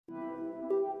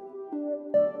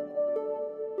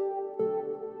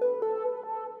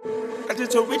I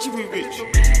just told Richie we rich.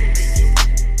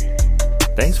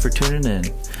 Thanks for tuning in.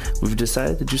 We've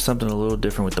decided to do something a little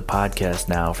different with the podcast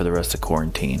now for the rest of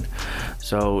quarantine.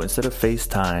 So instead of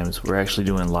FaceTimes, we're actually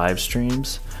doing live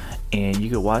streams. And you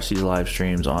can watch these live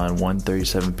streams on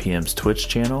 1:37 p.m.'s Twitch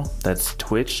channel. That's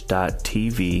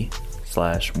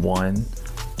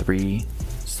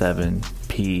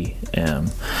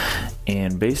twitch.tv/137pm.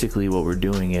 And basically what we're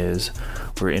doing is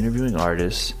we're interviewing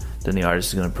artists. Then the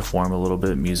artist is going to perform a little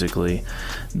bit musically.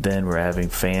 Then we're having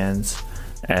fans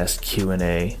ask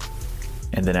Q&A.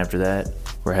 And then after that,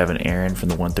 we're having Aaron from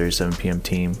the 1:37 p.m.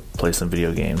 team play some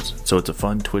video games. So it's a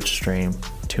fun Twitch stream.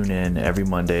 Tune in every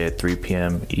Monday at 3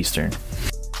 p.m. Eastern.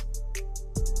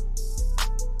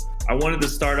 I wanted to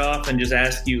start off and just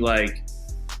ask you, like,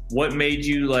 what made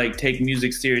you, like, take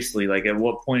music seriously? Like, at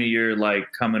what point of your,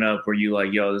 like, coming up were you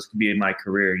like, yo, this could be my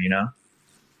career, you know?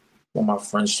 When my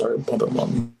friends started bumping my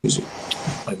music.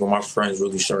 Like, when my friends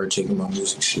really started taking my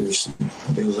music seriously.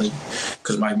 They was like,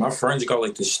 because my friends got,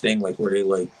 like, this thing, like, where they,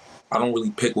 like, I don't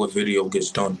really pick what video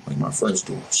gets done, like my friends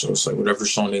do. So it's like whatever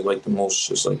song they like the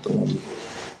most is like the one we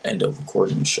end up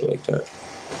recording and shit like that.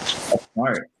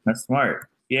 That's smart.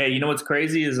 Yeah, you know what's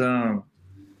crazy is back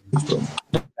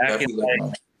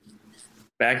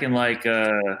in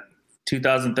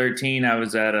 2013, I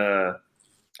was at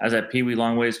Pee Wee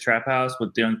Longway's Trap House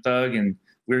with Young Thug, and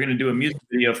we were gonna do a music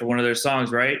video for one of their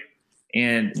songs, right?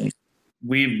 And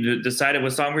we decided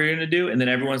what song we were gonna do, and then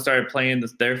everyone started playing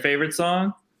their favorite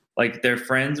song. Like their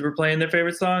friends were playing their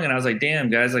favorite song, and I was like, "Damn,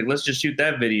 guys! Like, let's just shoot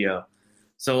that video."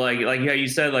 So, like how you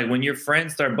said, like when your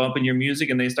friends start bumping your music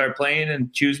and they start playing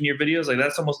and choosing your videos, like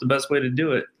that's almost the best way to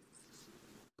do it.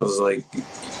 Cause like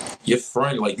your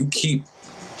friend, like you keep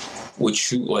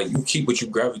what you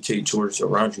gravitate towards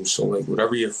around you. So like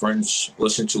whatever your friends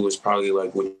listen to is probably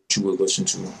like what you would listen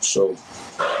to. So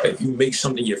if you make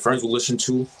something your friends will listen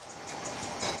to,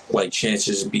 like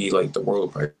chances be like the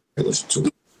world probably listen to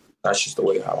it. That's just the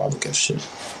way how I look at shit.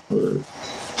 Like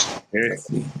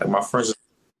my friends are a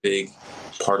big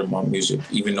part of my music,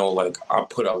 even though like I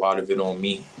put a lot of it on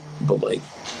me, but like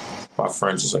my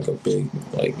friends is like a big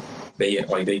they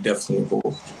definitely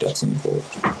involved. What's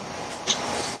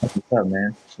up,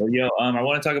 man? So yo, I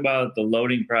want to talk about the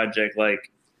Loading project.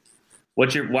 Like,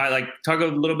 talk a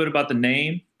little bit about the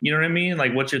name. You know what I mean?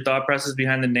 Like, what's your thought process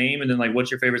behind the name, and then like,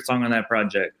 what's your favorite song on that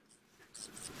project?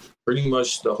 Pretty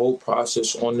much the whole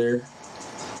process on there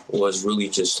was really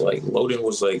just like Loading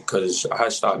was like because I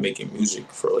had stopped making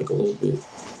music for like a little bit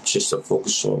just to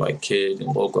focus on like Kid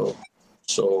and Loco.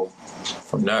 So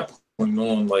from that point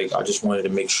on, like I just wanted to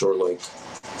make sure like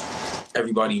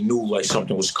everybody knew like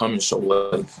something was coming. So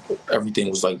like everything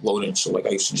was like Loading. So like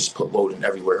I used to just put Loading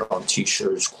everywhere on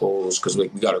t-shirts, clothes, because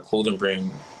like we got a clothing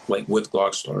brand like with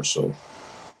Glockstar. So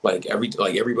like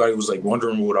everybody was like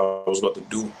wondering what I was about to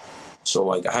do. So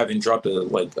like I haven't dropped a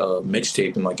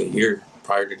mixtape in like a year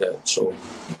prior to that. So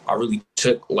I really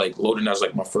took like Loading as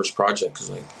like my first project because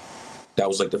like that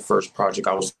was like the first project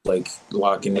I was like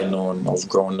locking in on. I was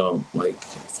growing up, like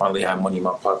finally had money in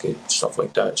my pocket, stuff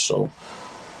like that. So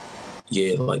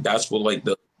yeah, like that's what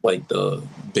the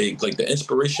big like the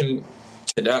inspiration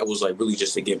to that was like really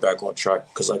just to get back on track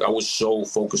because like I was so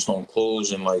focused on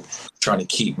clothes and like trying to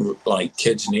keep like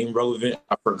Kid's name relevant,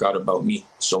 I forgot about me.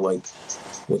 So like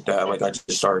with that, like I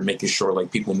just started making sure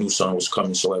like people knew something was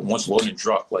coming. So like once Loading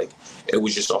dropped, like it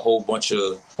was just a whole bunch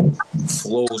of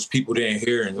flows people didn't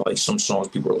hear and like some songs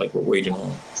people were waiting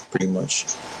on. Pretty much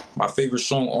my favorite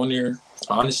song on there,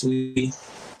 honestly,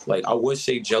 like I would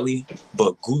say Jelly,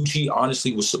 but Gucci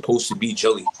honestly was supposed to be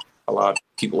Jelly. A lot of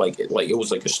people like it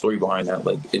was like a story behind that.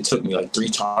 Like it took me like 3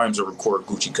 times to record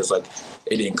Gucci because like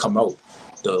it didn't come out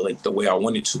the way I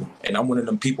wanted to. And I'm one of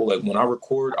them people like when I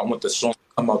record, I want the song to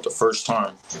come out the first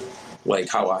time, like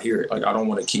how I hear it. Like I don't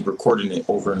want to keep recording it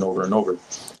over and over and over.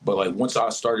 But like once I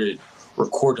started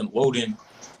recording Loading,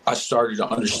 I started to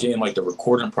understand like the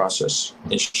recording process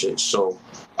and shit. So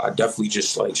I definitely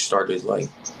just like started like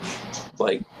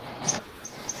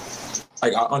I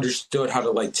understood how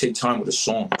to like take time with a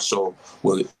song. So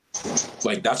like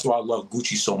that's why I love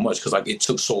Gucci so much because like it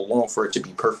took so long for it to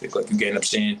be perfect. Like you get what I'm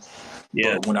saying?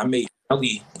 Yeah. But when I made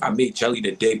Jelly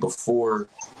the day before.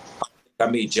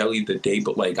 But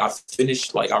like I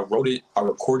finished, like I wrote it, I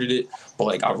recorded it, but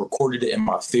like I recorded it in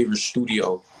my favorite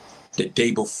studio the day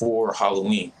before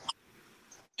Halloween.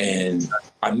 And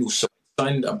I knew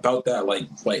something about that, like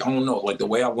I don't know, like the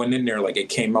way I went in there, like it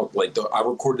came out, like I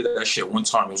recorded that shit one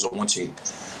time, it was a one take.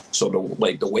 So the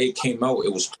way it came out,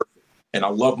 it was perfect. And I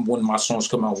love when my songs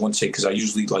come out one take because I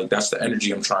usually like that's the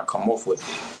energy I'm trying to come off with.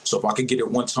 So if I could get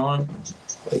it one time,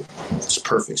 like it's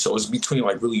perfect. So it's between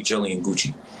like really Jelly and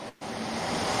Gucci.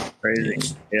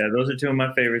 Crazy. Yeah, those are two of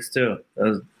my favorites too.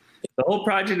 The whole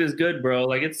project is good, bro.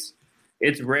 Like it's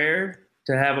rare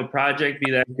to have a project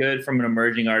be that good from an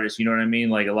emerging artist. You know what I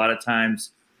mean? Like a lot of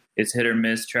times it's hit or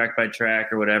miss, track by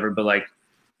track or whatever. But like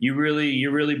you're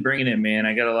really bringing it, man.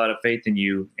 I got a lot of faith in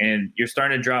you, and you're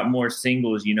starting to drop more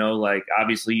singles. You know, like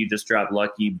obviously you just dropped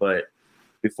Lucky, but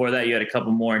before that you had a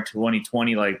couple more in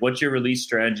 2020. Like, what's your release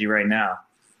strategy right now?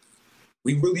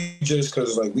 We really just,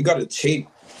 because like we gotta take,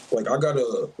 like I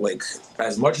gotta, like,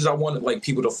 as much as I wanted like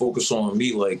people to focus on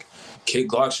me, like Kid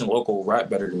Glocks and Loco rap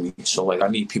better than me, so like I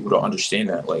need people to understand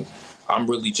that like I'm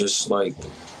really just like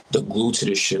the glue to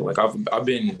this shit. Like I've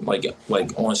been like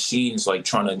on scenes like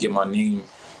trying to get my name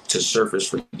to surface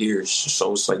for years,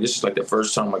 so it's like this is like the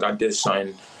first time like I did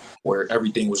something where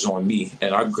everything was on me,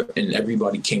 and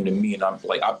everybody came to me, and I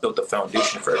built the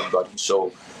foundation for everybody.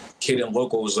 So Kid and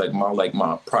Loco was like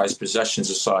my prized possessions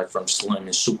aside from Slim and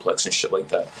Suplex and shit like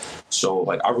that. So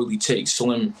like I really take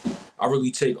Kid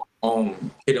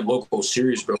and Loco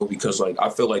serious, bro, because like I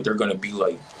feel like they're gonna be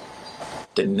like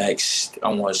the next, I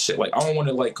want to say, like I don't want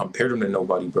to like compare them to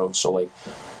nobody, bro. So like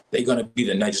they gonna be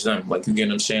the next them. Like, you get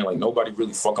what I'm saying? Like nobody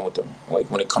really fucking with them. Like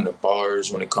when it come to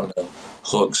bars, when it come to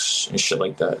hooks and shit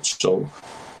like that. So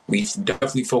we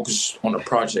definitely focus on the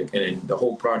project, and the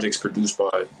whole project's produced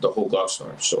by the whole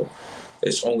Glockstar. So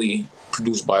it's only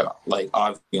produced by like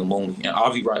Avi and Lonely, and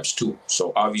Avi raps too.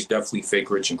 So Avi's definitely Fake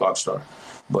Rich and Glockstar,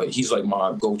 but he's like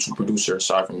my go-to producer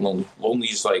aside from Lonely. Lonely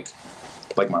is like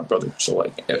my brother. So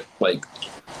like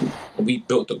we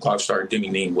built the Glockstar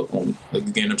Dimi name with Lonely. Like,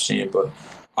 you get what I'm saying? But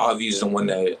Avi is the one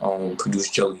that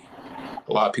produced Jelly.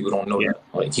 A lot of people don't know that.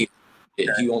 Like he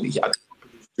only had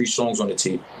 3 songs on the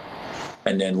tape.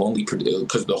 And then Lonely,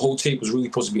 because the whole tape was really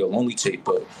supposed to be a Lonely tape,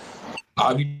 but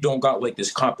Avi don't got like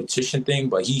this competition thing,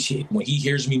 but when he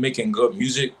hears me making good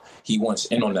music, he wants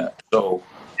in on that. So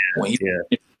when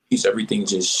everything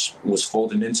just was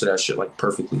folding into that shit like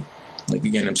perfectly. Like,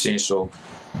 you get what I'm saying? So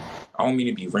I don't mean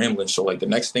to be rambling. So like the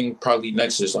next thing probably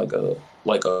next is like a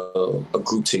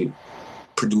group tape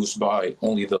produced by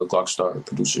only the Glockstar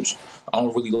producers. I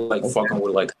don't really like fucking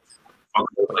with like.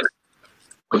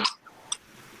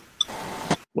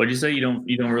 What'd you say? You don't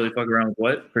really fuck around with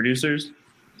what? Producers?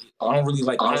 I don't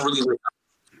like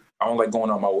going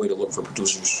on my way to look for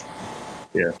producers.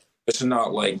 Yeah. It's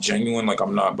not like genuine. Like,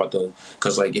 I'm not about to,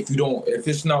 because like if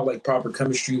it's not like proper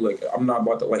chemistry, like I'm not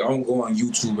about to, like I don't go on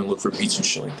YouTube and look for beats and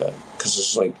shit like that, because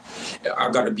it's like I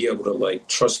gotta be able to like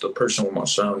trust the person with my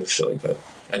sound and shit like that,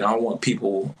 and I want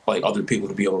people, like other people,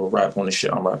 to be able to rap on the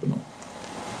shit I'm rapping on.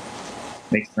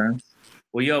 Makes sense.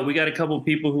 Well, yo, we got a couple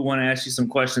people who want to ask you some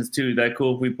questions too. Is that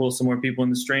cool if we pull some more people in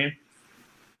the stream?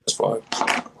 That's fine.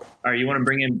 All right, you want to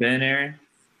bring in Ben, Aaron?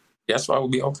 That's why I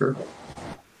would be okay.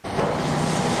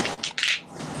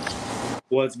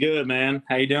 What's good, man?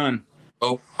 How you doing?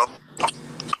 Oh.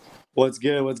 What's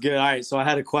good? All right, so I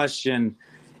had a question.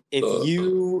 If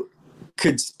you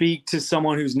could speak to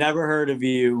someone who's never heard of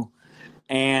you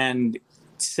and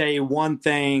say one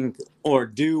thing or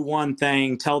do one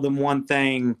thing, tell them one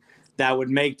thing that would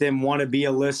make them want to be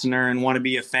a listener and want to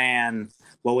be a fan,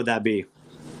 what would that be?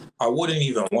 I wouldn't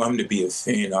even want him to be a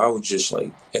fan. I would just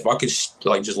like, if I could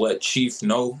like just let Chief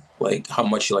know like how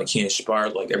much like he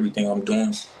inspired like everything I'm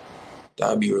doing.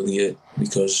 That'd be really it,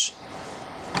 because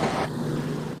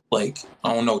like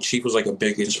I don't know, Chief was like a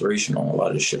big inspiration on a lot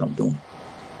of the shit I'm doing.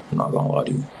 I'm not gonna lie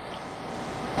to you.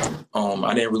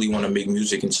 I didn't really want to make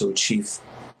music until Chief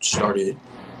started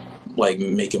like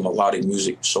making melodic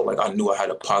music. So like I knew I had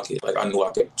a pocket. Like I knew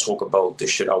I could talk about the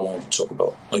shit I wanted to talk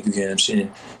about. Like, you get what I'm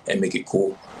saying? And make it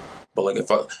cool. But like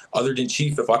other than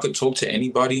Chief, if I could talk to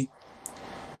anybody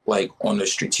like on the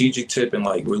strategic tip and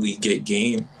like really get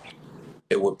game,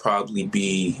 it would probably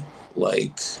be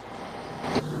like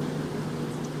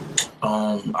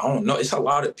I don't know. It's a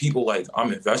lot of people like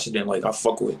I'm invested in, like I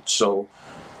fuck with. So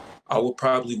I would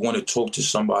probably want to talk to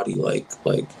somebody like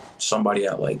somebody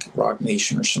at like Rock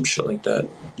Nation or some shit like that,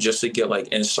 just to get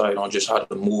like insight on just how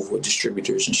to move with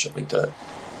distributors and shit like that.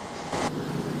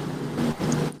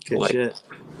 Good like, shit.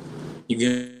 You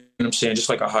get what I'm saying? Just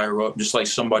like a higher up, just like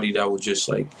somebody that would just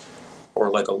like, or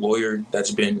like a lawyer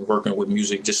that's been working with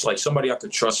music, just like somebody I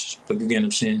could trust. Like, you get what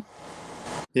I'm saying?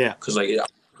 Yeah. Because like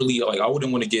really, like I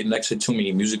wouldn't want to get next to too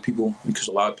many music people, because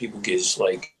a lot of people just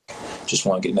want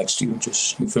to get next to you.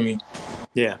 Just, you feel me?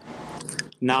 Yeah.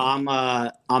 No,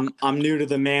 I'm new to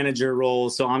the manager role,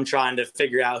 so I'm trying to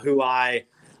figure out who I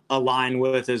align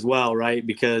with as well, right?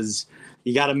 Because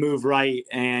you got to move right,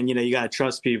 and you got to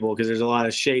trust people, because there's a lot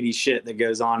of shady shit that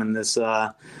goes on in this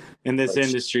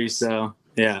industry. So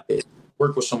yeah,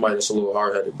 work with somebody that's a little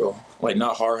hard-headed, bro. Like,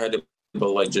 not hard-headed, but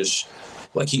like just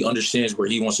like he understands where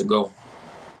he wants to go.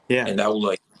 Yeah. And that will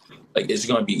like it's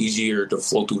gonna be easier to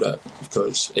flow through that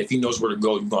because if he knows where to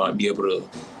go, you're gonna be able to.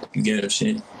 You get what I'm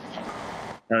saying?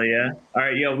 Oh yeah. All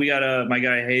right, yo, we got my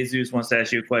guy Jesus wants to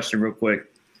ask you a question real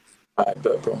quick. All right,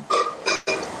 bet, bro.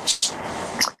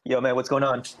 Yo, man, what's going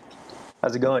on?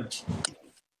 How's it going?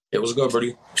 It was good,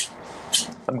 buddy.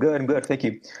 I'm good. Thank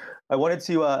you. I wanted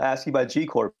to ask you about G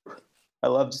Corp. I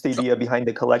love just the idea behind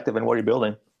the collective and what you're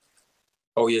building.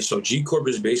 Oh yeah, so G Corp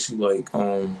is basically like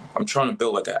I'm trying to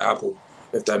build like an Apple,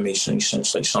 if that makes any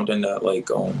sense. Like something that like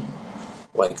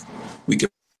we could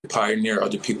pioneer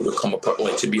other people to come apart,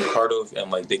 like to be a part of,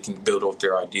 and like they can build off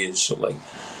their ideas. So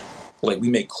like we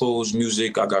make clothes,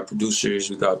 music. I got producers.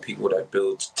 We got people that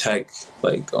build tech,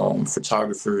 like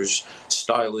photographers,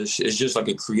 stylists. It's just like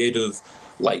a creative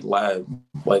like lab.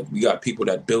 Like we got people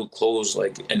that build clothes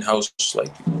like in house,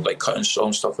 like cut and sew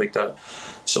and stuff like that.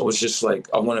 So it's just like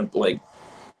I want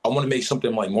to make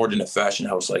something like more than a fashion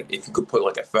house. Like if you could put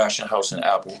like a fashion house and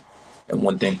Apple in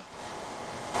one thing.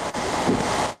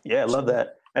 Yeah, I love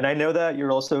that. And I know that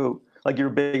you're also like you're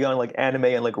big on like anime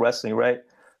and like wrestling, right?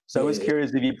 So I was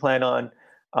curious if you plan on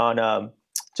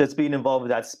just being involved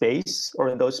with that space or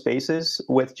in those spaces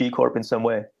with G Corp in some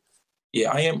way.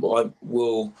 Yeah, I am. I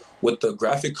will with the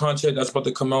graphic content that's about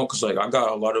to come out because like I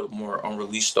got a lot of more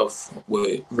unreleased stuff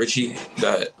with Richie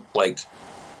that like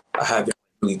I haven't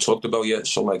really talked about yet.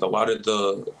 So like a lot of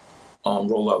the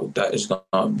rollout with that is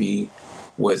gonna be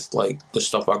with like the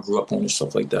stuff I grew up on and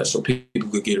stuff like that. So people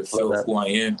could get a feel of who I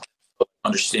am,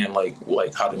 understand like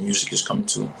how the music is coming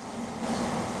to.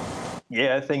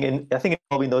 Yeah, I think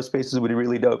involving those spaces would be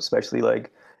really dope, especially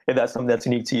like if that's something that's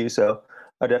unique to you. So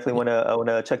I definitely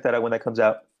wanna check that out when that comes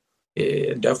out.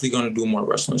 Yeah, definitely gonna do more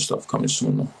wrestling stuff coming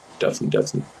soon though.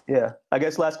 Definitely. Yeah. I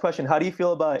guess last question. How do you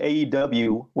feel about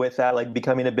AEW with that like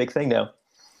becoming a big thing now?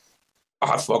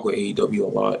 I fuck with AEW a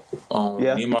lot.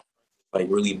 Me and my like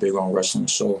really big on wrestling.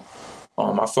 So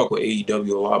I fuck with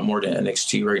AEW a lot more than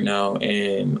NXT right now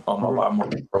and a lot more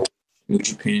than New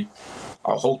Japan.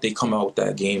 I hope they come out with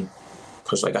that game.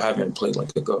 Because like I haven't played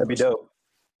like a good. That'd be dope.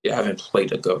 Yeah, I haven't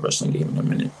played a good wrestling game in a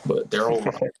minute, but they're all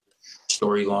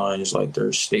storylines, like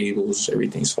their stables,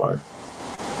 everything's fire.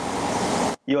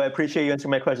 Yo, I appreciate you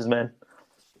answering my questions, man.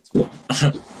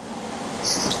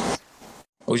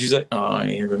 What'd you say? I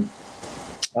ain't hear him.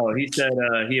 Oh, he said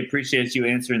he appreciates you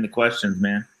answering the questions,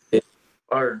 man.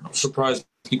 I'm surprised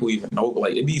people even know.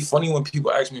 Like it'd be funny when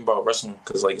people ask me about wrestling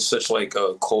because like it's such like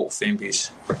a cult fan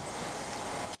base.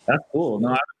 That's cool.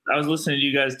 No, I was listening to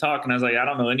you guys talk, and I was like, I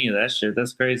don't know any of that shit.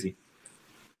 That's crazy.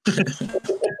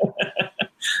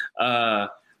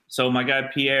 So my guy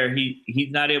Pierre,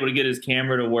 he's not able to get his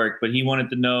camera to work, but he wanted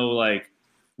to know like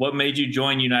what made you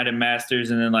join United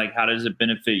Masters, and then like how does it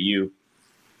benefit you?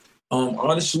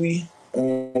 Honestly,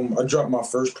 I dropped my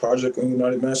first project on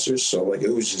United Masters, so like it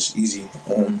was just easy.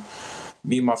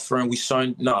 Me and my friend, we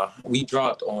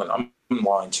dropped on. I'm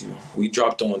lying to you. We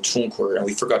dropped on TuneCore and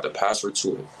we forgot the password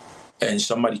to it, and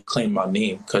somebody claimed my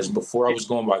name because before I was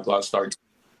going by Glockstar,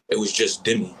 it was just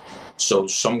Dimi. So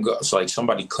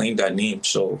somebody claimed that name.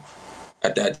 So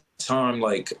at that time,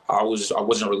 like I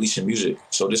wasn't releasing music.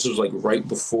 So this was like right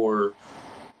before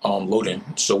loading.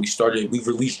 So we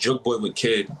released Jug Boy with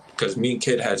Kid because me and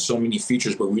Kid had so many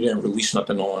features, but we didn't release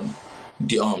nothing on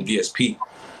DSP.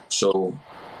 So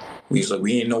we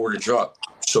didn't know where to drop.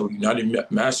 So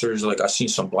United Masters, like I seen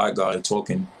some black guy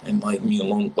talking, and like me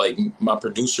alone, like my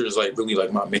producer is like really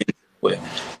like my manager.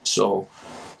 So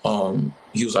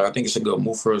he was like, I think it's a good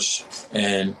move for us.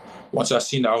 And once I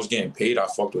seen that I was getting paid, I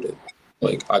fucked with it.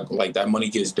 Like that money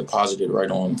gets deposited right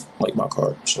on like my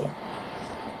card. So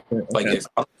like if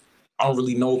I don't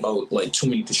really know about like too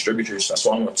many distributors, that's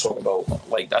why I'm gonna talk about.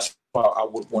 Like that's why I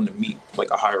would want to meet like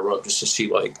a higher up just to see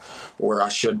like where I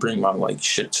should bring my like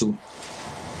shit to.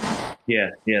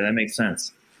 Yeah, that makes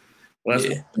sense. Well,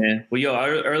 that's cool, man. Well, yo,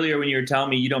 earlier when you were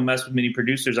telling me you don't mess with many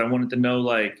producers, I wanted to know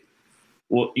like,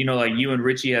 well, you know, like you and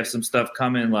Richie have some stuff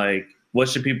coming. Like, what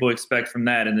should people expect from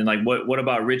that? And then like, what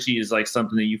about Richie is like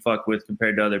something that you fuck with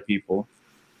compared to other people?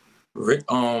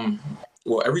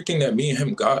 Well, everything that me and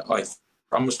him got, like,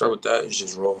 I'm gonna start with that. Is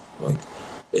just raw. Like,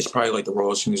 it's probably like the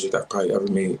rawest music I've probably ever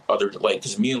made.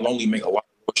 Because me and Lonely make a lot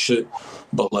of shit,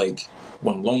 but like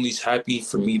when Lonely's happy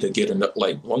for me to get enough,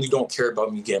 like Lonely don't care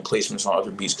about me getting placements on other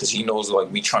beats because he knows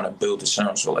like we trying to build the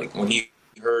sound. So like when he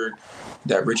heard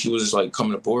that Richie was like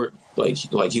coming aboard, like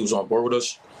he was on board with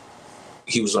us,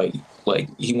 he was like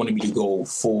he wanted me to go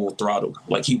full throttle.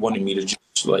 Like he wanted me to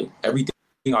just like everything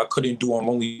I couldn't do on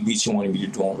Lonely beats, he wanted me to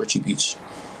do on Richie beats.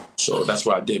 So that's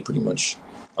what I did pretty much.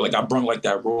 Like I brought like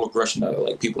that raw aggression that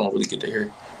like people don't really get to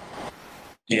hear.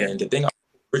 Yeah. And the thing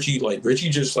Richie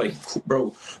just like,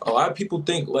 bro, a lot of people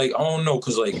think like, I don't know,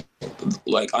 cause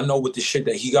like I know with the shit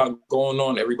that he got going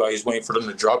on, everybody's waiting for them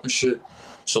to drop and shit.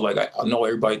 So like I know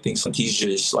everybody thinks like he's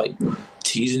just like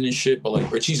teasing and shit, but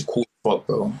like Richie's cool as fuck,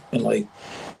 bro. And like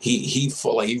he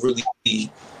really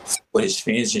with his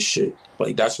fans and shit.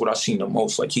 Like that's what I seen the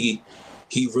most. Like he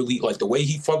really, like the way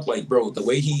he fucked, like bro, the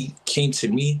way he came to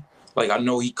me, like I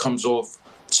know he comes off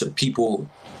to people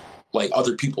like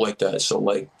other people like that. So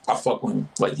like I fuck with him.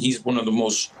 Like he's one of the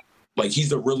most, like he's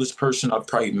the realest person I've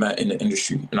probably met in the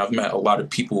industry. And I've met a lot of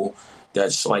people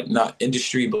that's like not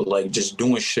industry, but like just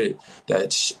doing shit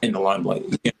that's in the limelight.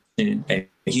 And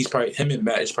he's probably, him and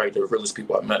Matt is probably the realest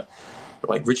people I've met.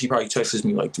 Like Richie probably texts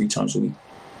me like 3 times a week,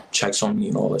 checks on me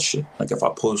and all that shit. Like if I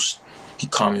post, he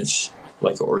comments,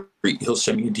 like, or he'll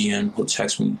send me a DM, he'll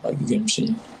text me, like, you get what I'm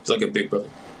saying? He's like a big brother.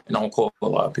 And I don't call a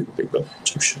lot of people big brother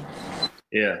type shit.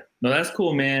 Yeah. No, that's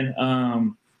cool, man.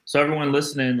 So everyone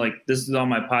listening, like this is on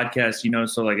my podcast, you know,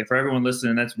 so like for everyone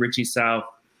listening, that's Richie South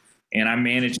and I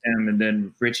manage him and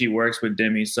then Richie works with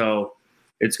Dimi. So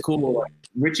it's cool. Like,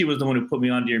 Richie was the one who put me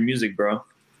onto your music, bro.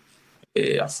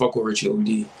 Yeah, I fuck with Richie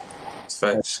OD. It's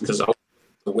facts. Because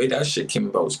the way that shit came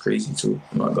about was crazy too.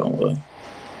 I'm not gonna lie.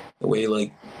 The way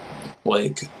like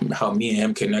how me and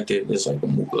him connected is like a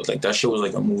movie. Like that shit was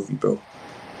like a movie, bro.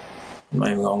 I'm not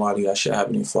even gonna lie to you. That shit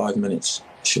happened in 5 minutes.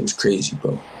 That shit was crazy,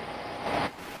 bro.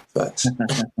 Facts.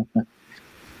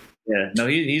 Yeah, no,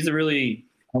 he's a really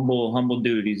humble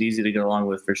dude. He's easy to get along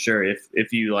with for sure.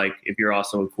 If you're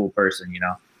also a cool person, you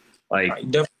know, like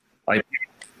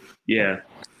yeah.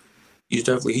 He's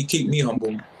definitely, he keep me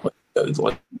humble.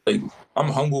 Like I'm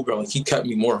humble, bro. Like he kept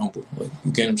me more humble. Like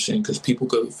you get what I'm saying? Because people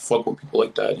could fuck with people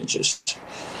like that and just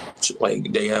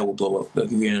like they will blow up. Like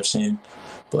you get what I'm saying?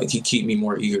 But like he keep me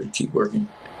more eager to keep working.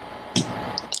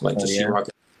 Like to see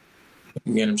rocket.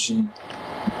 You get what I'm saying?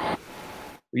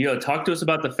 Yo, talk to us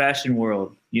about the fashion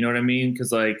world. You know what I mean?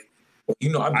 Because like,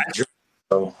 you know, I'm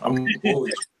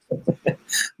always.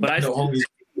 But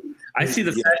I see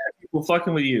the fashion people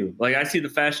fucking with you. Like I see the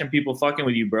fashion people fucking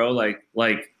with you, bro. Like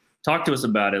talk to us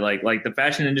about it. Like the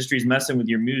fashion industry is messing with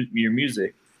your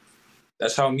music.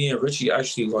 That's how me and Richie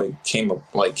actually came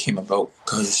about.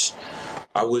 Cause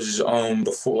I was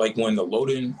before, like when the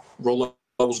loading rollout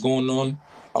was going on,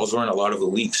 I was wearing a lot of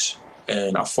Elites,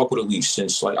 and I fuck with Elites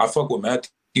since I fuck with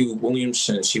Matthew Williams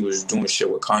since he was doing shit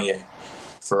with Kanye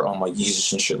for like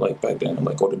Yeezus and shit like back then, and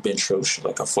like all the bench show shit.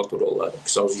 Like I fucked with all that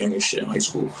because I was young as shit in high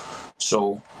school.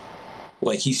 So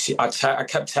like I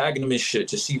kept tagging him and shit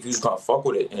to see if he was gonna fuck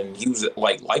with it, and he was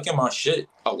like liking my shit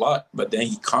a lot. But then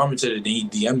he commented and then he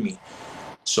DM'd me.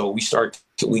 So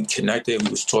we connected. We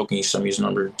was talking. He sent me his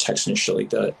number, texting and shit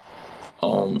like that.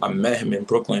 I met him in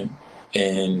Brooklyn,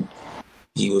 and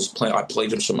he was playing. I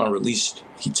played him some unreleased.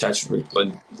 He texted me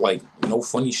like no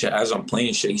funny shit. As I'm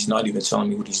playing shit, he's not even telling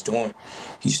me what he's doing.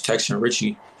 He's texting Richie,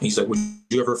 and he's like, "Would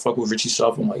you ever fuck with Richie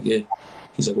South?" I'm like, "Yeah."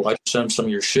 He's like, "Well, I just sent him some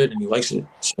of your shit, and he likes it.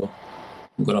 So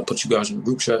I'm gonna put you guys in the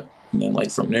group chat." And then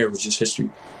from there, it was just history.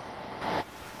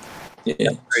 Yeah.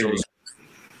 So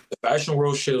the fashion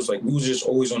world shit was we was just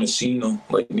always on the scene though.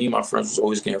 Like me and my friends was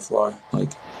always getting fly.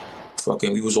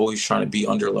 We was always trying to be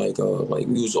under we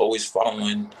was always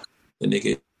following the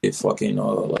nigga fucking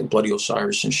Bloody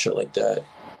Osiris and shit like that.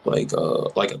 Like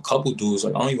a couple dudes.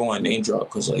 I don't even want to name drop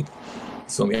because you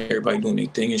feel me, everybody doing their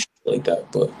thing and shit like that.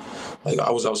 But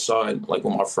I was outside with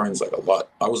my friends a lot.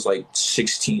 I was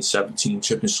 16, 17,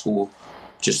 tripping school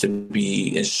just to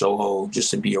be in Soho, just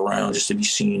to be around, just to be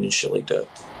seen and shit like that.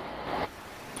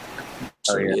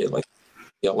 So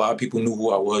a lot of people knew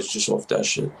who I was just off that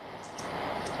shit.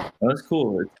 Well, that's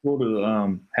cool. It's cool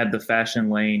to have the fashion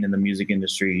lane in the music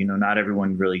industry. You know, not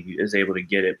everyone really is able to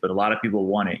get it, but a lot of people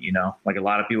want it, you know? Like a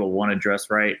lot of people want to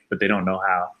dress right, but they don't know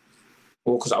how.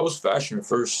 Well, because I was fashion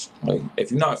first.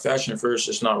 If you're not fashion first,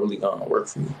 it's not really going to work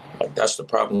for you. That's the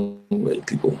problem with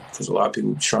people. Because a lot of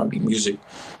people try to be music,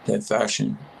 then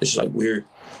fashion. It's weird.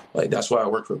 That's why I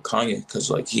worked with Kanye,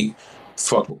 because he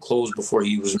fucked with clothes before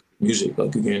he was music. You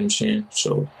get what I'm saying?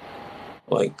 So,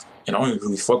 and I don't even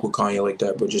really fuck with Kanye like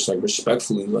that, but just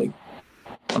respectfully,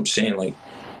 I'm saying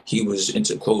he was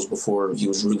into clothes before he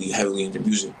was really heavily into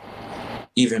music.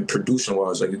 Even producing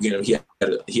wise, you get him, he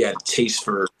had a taste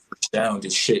for sound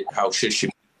and shit, how shit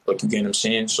should be, you get what I'm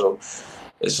saying? So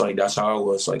it's that's how I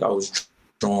was. I was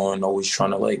drawing, always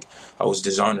trying to I was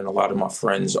designing a lot of my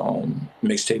friends'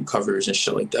 mixtape covers and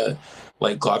shit like that.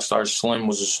 Glockstar Slim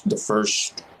was the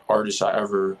first artist I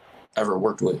ever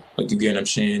worked with. You get what I'm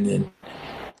saying? And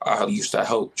I used to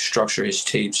help structure his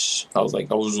tapes. I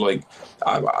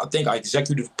think I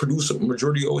executive produced a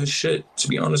majority of his shit, to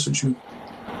be honest with you.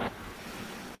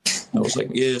 I was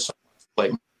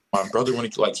like my brother when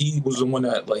he was the one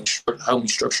that like helped me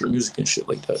structure music and shit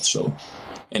like that. So,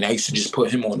 and I used to just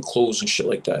put him on the clothes and shit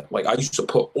like that. Like I used to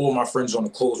put all my friends on the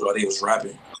clothes while they was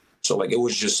rapping. So like it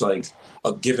was just like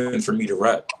a given for me to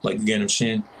rap. Like, you get what I'm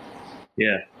saying?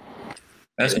 Yeah.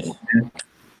 That's cool, man.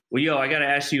 Well, yo, I got to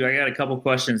ask you, I got a couple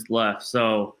questions left.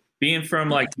 So being from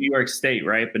like New York State,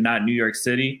 right, but not New York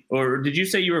City, or did you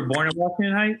say you were born in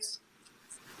Washington Heights?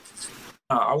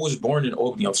 I was born in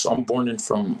Albany, so I'm born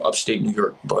from upstate New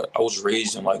York, but I was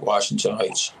raised in like Washington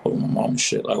Heights with my mom and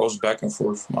shit. Like I was back and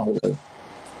forth my whole life.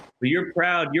 But you're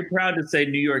proud to say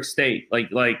New York State.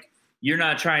 Like you're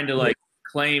not trying to like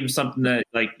claim something that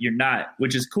like you're not,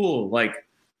 which is cool. Like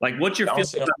what's your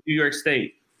feeling about New York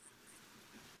State?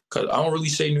 Cause I don't really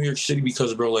say New York City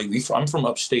because, bro, like I'm from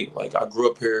upstate. Like I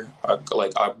grew up here. I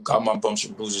got my bumps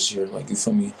and bruises here. Like, you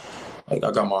feel me? Like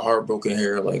I got my heart broken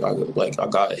here. Like I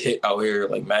got hit out here.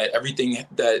 Like, man, everything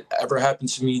that ever happened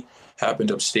to me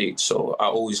happened upstate. So I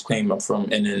always claim I'm from.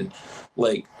 And then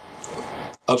like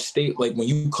upstate, like when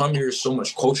you come here, there's so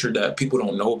much culture that people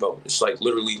don't know about. It's like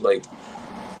literally like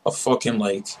a fucking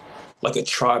like a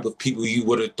tribe of people you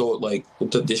would have thought like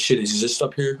this shit exists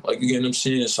up here. Like, you get what I'm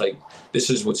saying? It's like this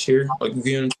is what's here. Like, you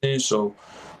get what I'm saying? So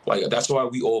like that's why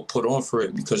we all put on for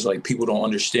it, because like people don't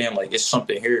understand like it's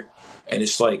something here, and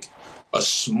it's like a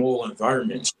small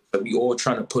environment. So, like, we all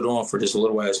trying to put on for this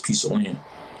little ass piece of land.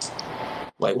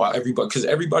 Like, why everybody? Because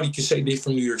everybody can say they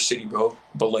from New York City, bro.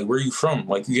 But like, where you from?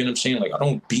 Like, you get what I'm saying? Like, I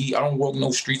don't walk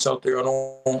no streets out there. I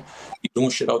don't be doing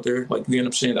shit out there. Like, you get what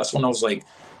I'm saying? That's when I was like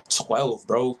 12,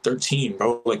 bro, 13,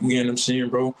 bro. Like, you get what I'm saying,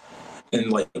 bro?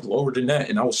 And like lower than that,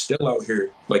 and I was still out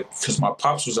here, like, because my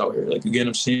pops was out here. Like, you get what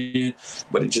I'm saying?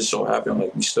 But it just so happened,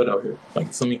 like, we stood out here. Like,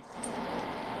 you feel me?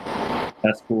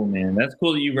 That's cool, man. That's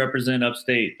cool that you represent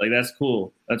upstate. Like, that's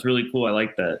cool. That's really cool. I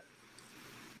like that.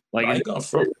 Like, I ain't gonna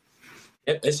front.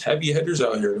 It's heavy hitters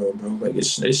out here, though, bro. Like,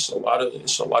 it's a lot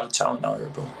of talent out here,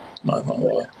 bro. I'm not gonna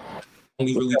lie.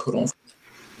 Only really put on.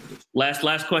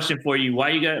 Last question for you. Why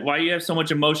you have so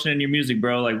much emotion in your music,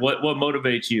 bro? Like, what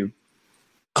motivates you?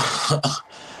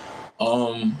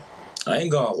 I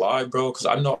ain't gonna lie, bro, because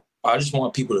I just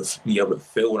want people to be able to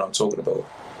feel what I'm talking about.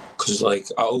 Because like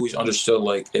I always understood,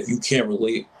 like, if you can't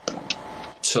relate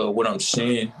to what I'm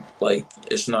saying, like,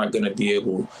 it's not gonna be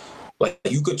able. Like,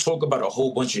 you could talk about a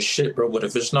whole bunch of shit, bro, but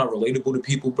if it's not relatable to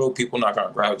people, bro, people not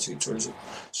gonna gravitate towards it.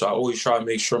 So I always try to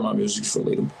make sure my music's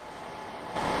relatable.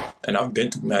 And I've been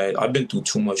through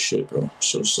too much shit, bro.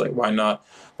 So it's like, why not?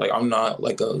 Like, I'm not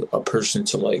like a person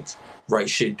to like write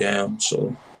shit down.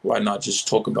 So why not just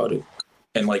talk about it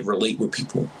and like relate with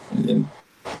people and then,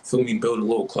 feel me, build a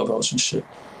little clubhouse and shit.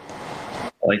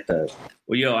 I like that.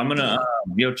 Well, yo, I'm gonna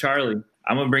Charlie.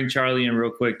 I'm gonna bring Charlie in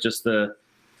real quick just to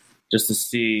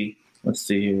see. Let's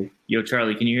see here. Yo,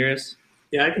 Charlie, can you hear us?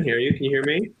 Yeah, I can hear you. Can you hear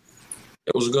me?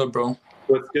 It was good, bro.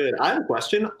 What's good? I have a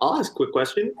question. I'll ask a quick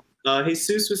question.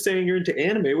 Jesus was saying you're into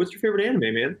anime. What's your favorite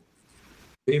anime, man?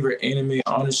 Favorite anime,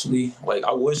 honestly, like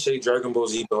I would say Dragon Ball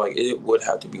Z, but like it would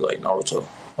have to be like Naruto.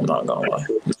 I'm not gonna lie.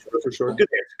 For sure.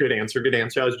 Good answer.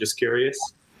 I was just curious.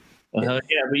 Yeah,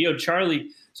 but yo, Charlie.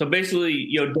 So basically,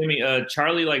 yo, Dimi,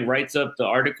 Charlie like writes up the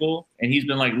article, and he's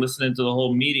been like listening to the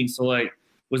whole meeting. So like,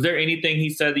 was there anything he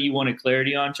said that you wanted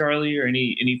clarity on, Charlie, or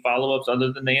any follow ups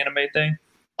other than the anime thing?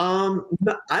 No,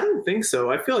 I don't think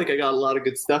so. I feel like I got a lot of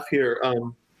good stuff here.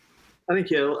 I think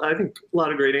a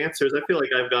lot of great answers. I feel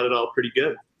like I've got it all pretty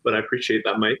good, but I appreciate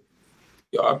that, Mike.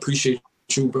 Yo, I appreciate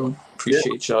you, bro.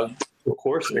 Appreciate y'all. Of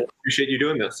course, man. Appreciate you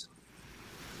doing this.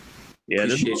 Yeah,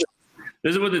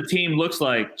 this is what the team looks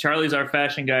like. Charlie's our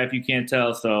fashion guy, if you can't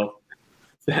tell. So,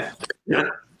 yeah,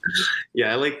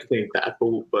 I like to think that,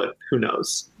 but who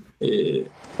knows? Yeah.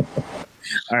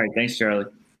 All right, thanks, Charlie.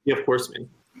 Yeah, of course, man.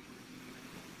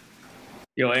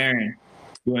 Yo, Aaron,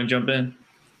 you want to jump in?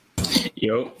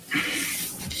 Yo.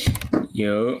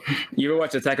 You ever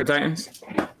watch Attack of Titans?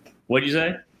 What'd you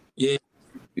say?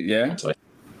 Yeah?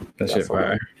 That shit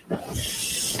fire.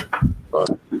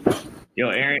 Yo,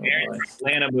 Aaron's in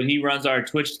Atlanta, but he runs our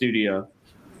Twitch studio.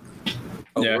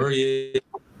 Yeah.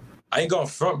 I ain't gonna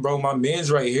front, bro. My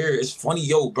man's right here. It's funny,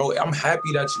 yo, bro. I'm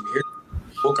happy that you're here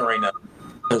talking right now.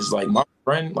 Cause like my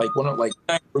friend, like one of like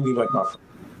really like my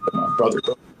brother,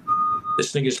 bro.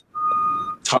 This nigga's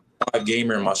top 5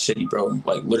 gamer in my city, bro.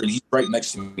 Like literally, he's right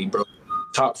next to me, bro.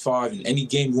 Top 5 in any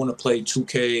game you want to play,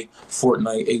 2K,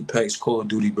 Fortnite, Apex, Call of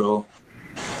Duty, bro.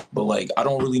 But like, I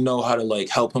don't really know how to like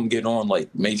help him get on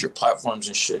like major platforms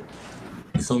and shit.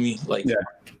 You feel me? Like,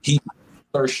 he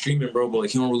started streaming, bro, but like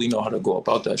he don't really know how to go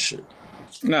about that shit.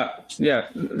 No, yeah,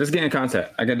 let's get in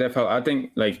contact. I get that. I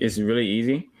think like it's really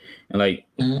easy, and like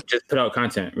just put out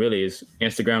content. Really, is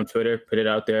Instagram, Twitter, put it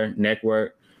out there.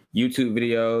 Network, YouTube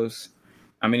videos.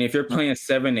 I mean, if you're playing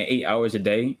 7 to 8 hours a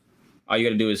day, all you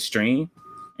got to do is stream,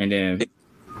 and then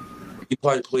he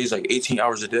probably plays like 18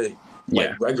 hours a day,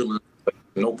 like regular, like,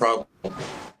 no problem.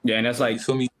 Yeah, and that's like, you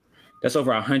feel me? That's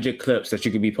over 100 clips that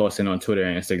you could be posting on Twitter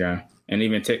and Instagram, and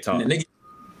even TikTok. And the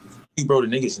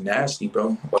nigga's nasty,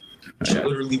 bro. Like, should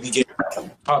literally be getting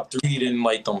top 3 in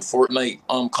like them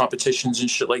Fortnite competitions and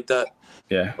shit like that.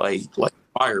 Yeah, like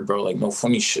fire, bro. Like no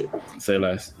funny shit. Say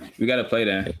less. We gotta play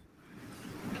that.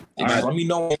 Right. Let me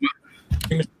know,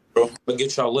 bro. I'll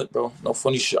get y'all lit, bro. No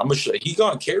funny shit. He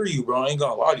gonna carry you, bro. I ain't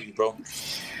gonna lie to you, bro.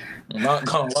 I'm not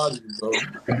gonna lie to you, bro.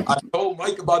 I told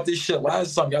Mike about this shit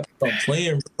last time. Y'all thought I'm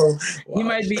playing, bro. Wow. He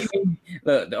might be.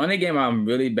 Look, the only game I'm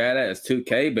really bad at is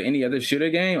 2K, but any other shooter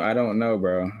game, I don't know,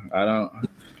 bro.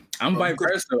 I'm vice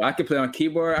versa. I can play on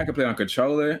keyboard. I can play on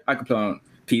controller. I can play on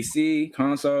PC,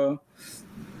 console.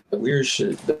 Weird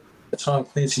shit. The Tom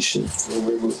Clancy shit.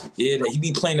 Yeah, he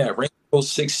be playing that Rainbow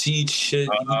Six Siege shit.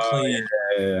 He be playing.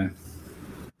 Yeah.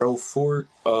 Bro, Fort,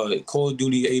 Call of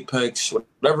Duty, Apex,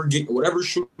 whatever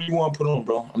shit you want to put on,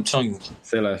 bro. I'm telling you.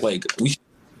 Say less. Like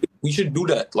we should do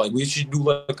that. Like we should do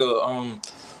like a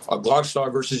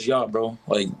Glockstar versus y'all, bro.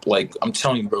 Like I'm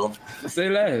telling you, bro. Say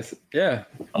less. Yeah.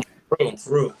 Bro,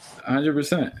 for real.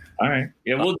 100%. All right.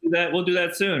 Yeah, we'll do that. We'll do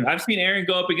that soon. I've seen Aaron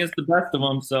go up against the best of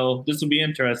them, so this will be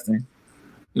interesting.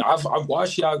 No, I've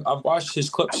watched his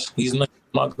clips. He's not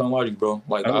gonna lie to you, bro.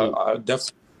 Like I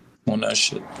definitely on that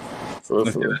shit. For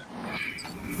real.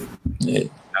 Yeah.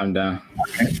 I'm down.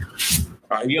 Okay.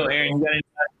 All right, yo, Aaron, you got any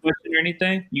last question or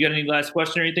anything? You got any last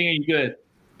question or anything? Are you good?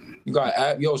 You got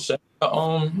app, yo, send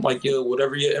like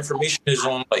whatever your information is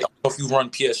on. Like I don't know if you run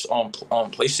PS on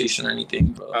PlayStation or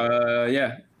anything, bro.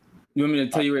 Yeah. You want me to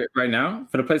tell you it right now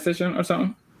for the PlayStation or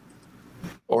something?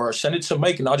 Or send it to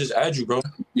Mike and I'll just add you, bro.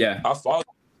 Yeah. I follow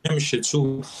him and shit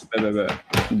too. We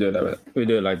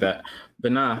do it like that.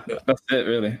 But nah, that's it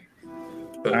really.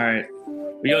 All right.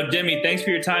 Yo, Dimi, thanks for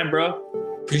your time, bro.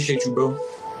 Appreciate you, bro.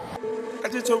 I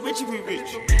just told Richie be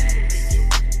rich.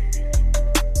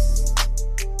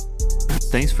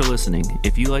 Thanks for listening.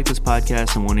 If you like this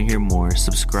podcast and want to hear more,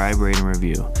 subscribe, rate, and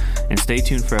review. And stay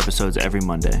tuned for episodes every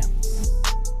Monday.